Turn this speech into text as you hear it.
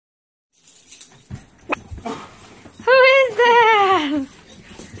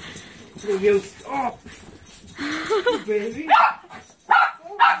you. Oh, baby.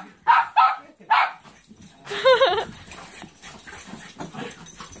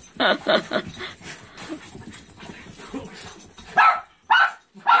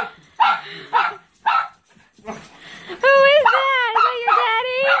 Who is that? Is that your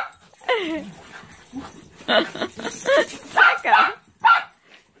daddy? Becca.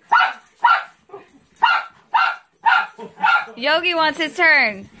 Yogi wants his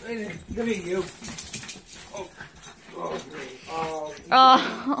turn. Give me you.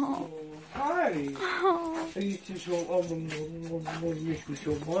 Oh. Hi. I used to so miss you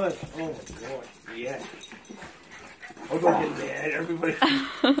so much. Oh my God. Yeah. Oh, don't get mad, everybody.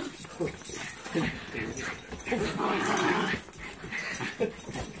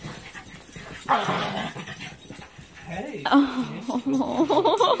 Hey. Oh.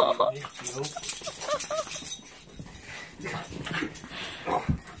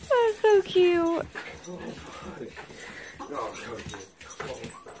 That's so cute.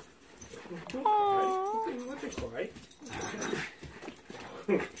 Oh, what's it cry?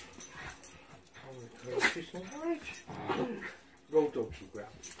 Thank you so much. Roll to grab.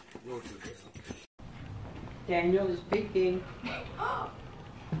 Roll to grab. Daniel is speaking.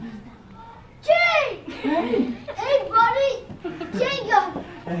 Jay! Hey! Hey, buddy! Jacob!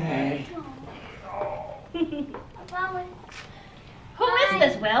 Hey. Who is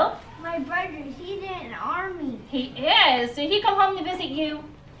this, Will? My brother, he's in an army. He is. Did he come home to visit you?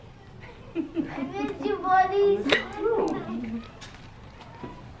 I miss you, buddies.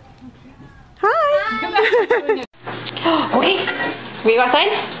 Hi. Okay. We go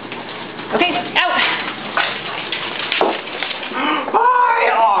outside? Okay, out.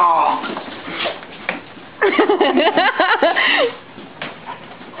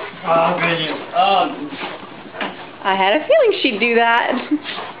 Oh, goodness. Oh. I had a feeling she'd do that.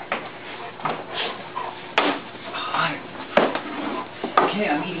 Okay,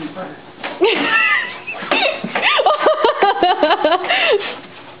 I'm eating first.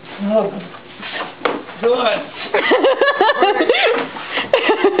 Oh. Good.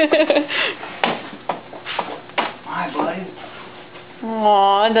 Hi, buddy.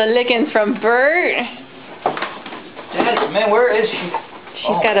 Aw, the lickings from Bert. Dad, man, where is she?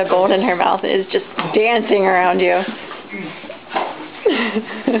 She's got a bone in her mouth and is just dancing around you.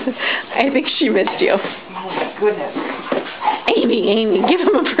 I think she missed you. Oh, my goodness. Amy, give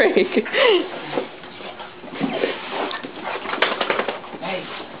him a break. Hey.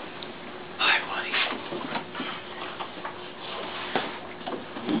 Hi, buddy.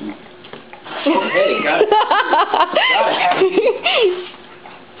 Okay, got it. Got it, happy.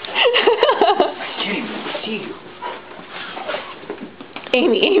 I can't even see you.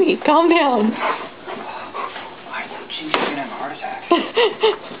 Amy, calm down. I thought she was gonna have a heart attack.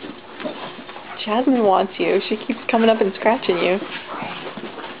 Jasmine wants you. She keeps coming up and scratching you.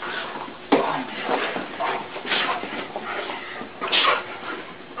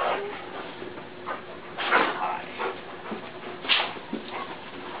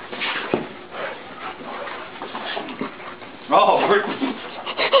 Oh,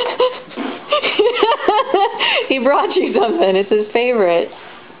 He brought you something. It's his favorite.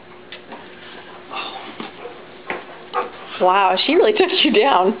 Wow, she really took you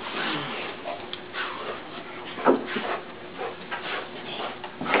down.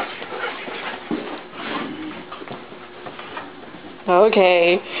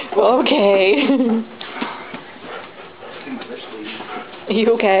 Okay.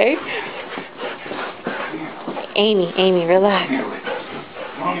 You okay? Amy, relax.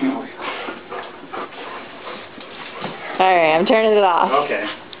 Alright, I'm turning it off. Okay.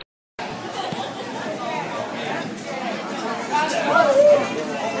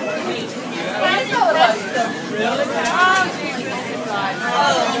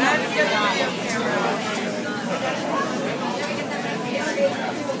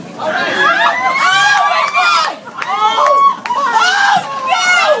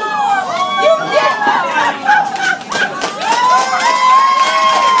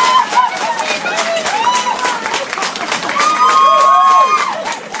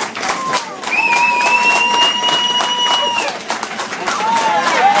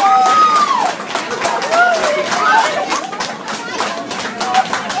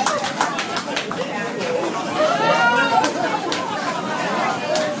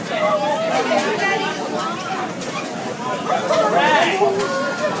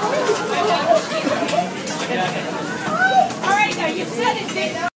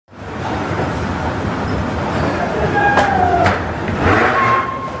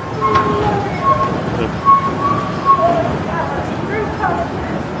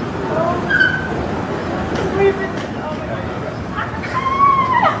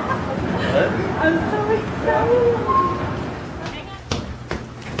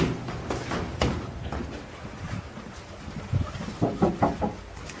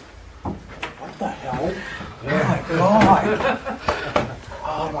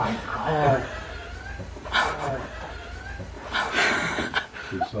 Oh my God.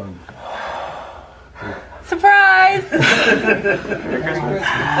 Your son. Surprise!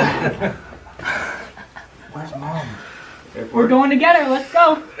 Where's Mom? We're going together. Let's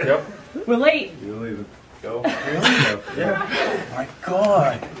go. Yep. We're late. You're leaving. Go. Really? Yeah. Oh my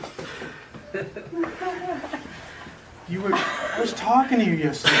God. I was talking to you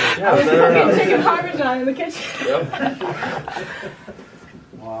yesterday. Yeah, there. Chicken parmesan in the kitchen. Yep.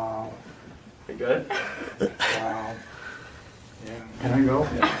 Wow. You good? Wow. Yeah. Can I go?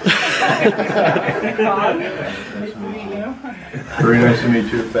 Nice to meet you. Very nice to meet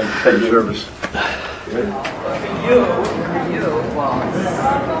you. Thanks for your service.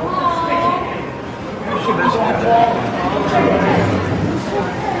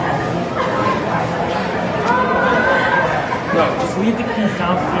 Just leave the keys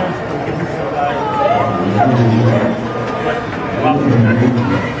downstairs. They'll give you some Oh,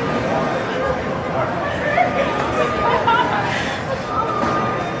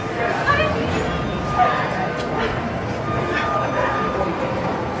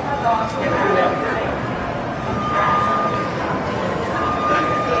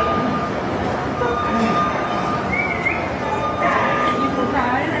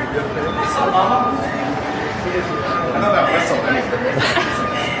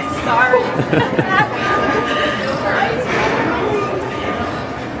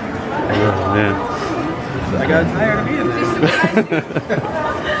 man. I got tired of being there.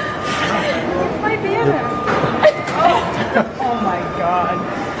 My banner. Oh my God.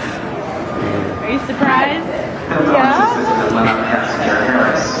 Are you surprised? Yeah?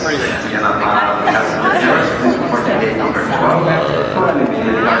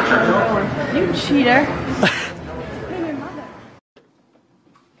 You cheater.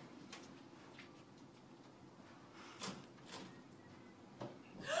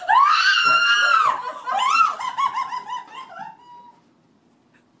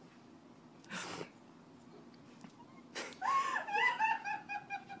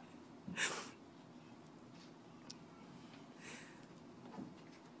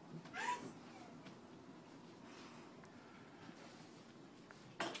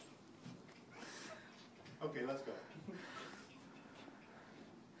 Okay, let's go.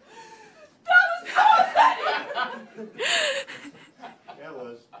 Yeah, it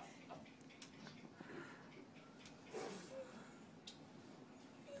was.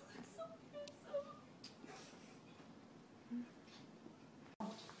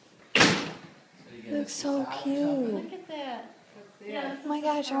 It looks so cute. Look at that. Oh my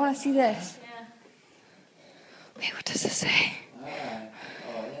gosh, I want to see this. Wait, what does it say? Oh,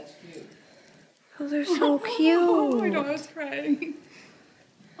 that's cute. Those are so cute. Oh my God, I was crying.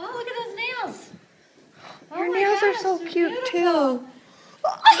 Oh, look at those nails. Your Oh my nails are gosh, so they're cute beautiful. too.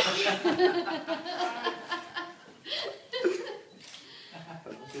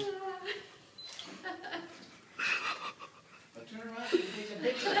 Turn around and take a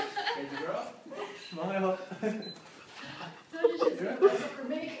picture. Good girl. Smile. For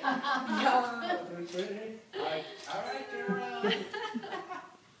me. All right, turn around.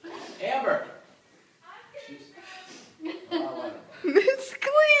 Amber. Miss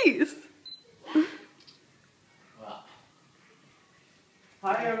Cleese. Wow.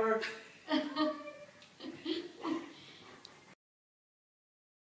 Hi, Amber.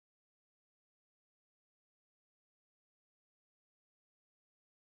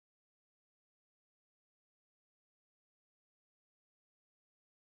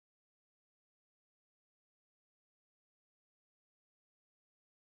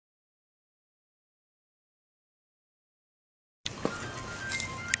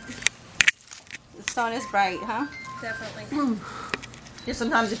 The sun is bright, huh? Definitely. Just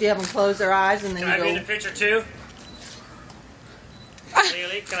sometimes if you have them close their eyes and then Can I you be in the go. picture too?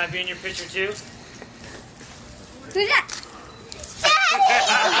 Lily, can I be in your picture too? Do that.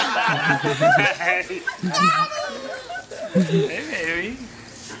 Hey, baby.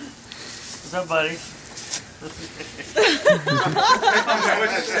 What's up, buddy?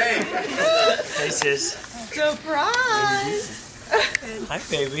 Hey, sis. Surprise! Hi,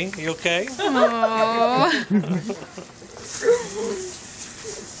 baby. You okay?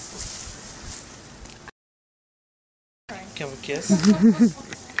 Can we kiss?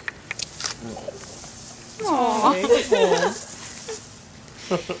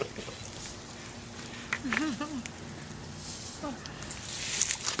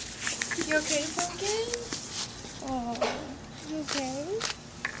 You okay, Pumpkin? Oh, you okay?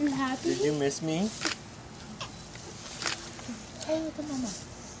 You happy? Did you miss me? Hey, look at Mama.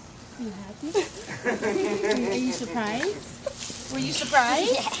 You happy? Are you surprised? Were you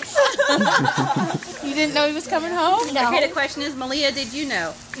surprised? Yes. You didn't know he was coming home? No. Okay, the question is, Malia, did you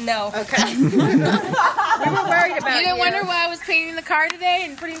know? No. Okay. We were worried about You didn't wonder why I was painting the car today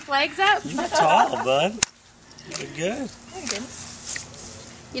and putting flags up? You're tall, bud. You're good.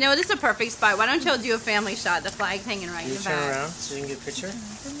 You know, this is a perfect spot. Why don't y'all do a family shot? The flag's hanging right in You the turn back. around so you can get a picture.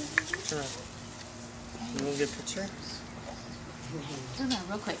 Turn around. You want to get a picture? Turn around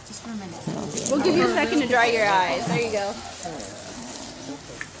real quick, just for a minute. We'll give you a second to dry your eyes. There you go.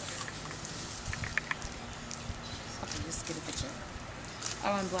 Just get a picture.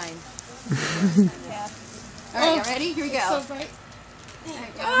 Oh, I'm blind. All right, you ready? Here we go. So bright. There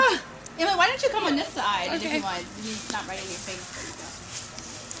you go. Emily, why don't you come on this side? And if you want, it's not right in your face. There you go.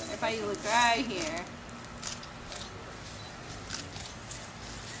 Everybody look right here.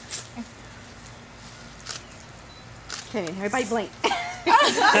 Okay, everybody blink.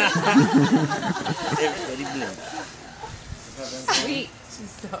 Everybody blink. Sweet.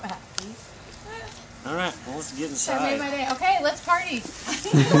 She's so happy. All right, well, let's get That inside. made my day. Okay, let's party.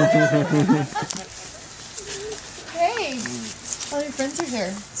 Hey, all your friends are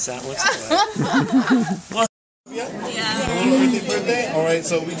here. Sound what's like. Happy birthday. All right,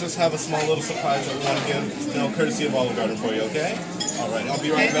 so we just have a small little surprise that we want to give, you know, courtesy of Olive Garden for you, okay? All right, I'll be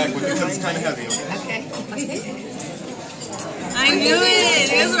right back with you because it's kind of heavy, okay? I knew it.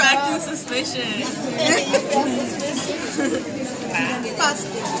 You guys were acting suspicious.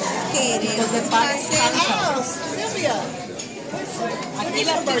 When is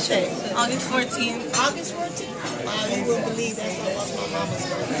your birthday? August 14th. August 14th? Wow, you wouldn't believe that was my mama's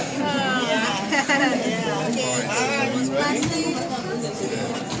birthday. Happy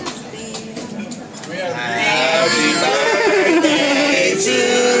birthday to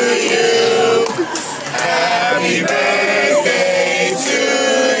you. Happy birthday to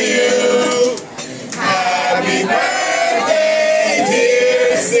you. Happy birthday,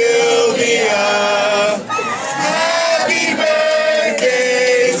 dear Sylvia. Happy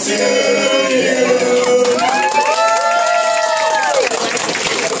birthday to you.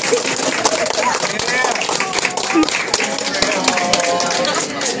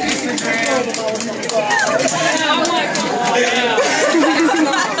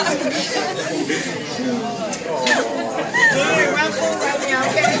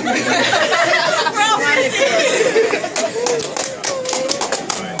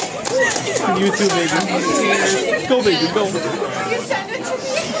 You too, baby. Go, baby, go. You send it to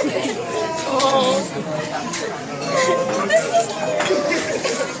me. Oh.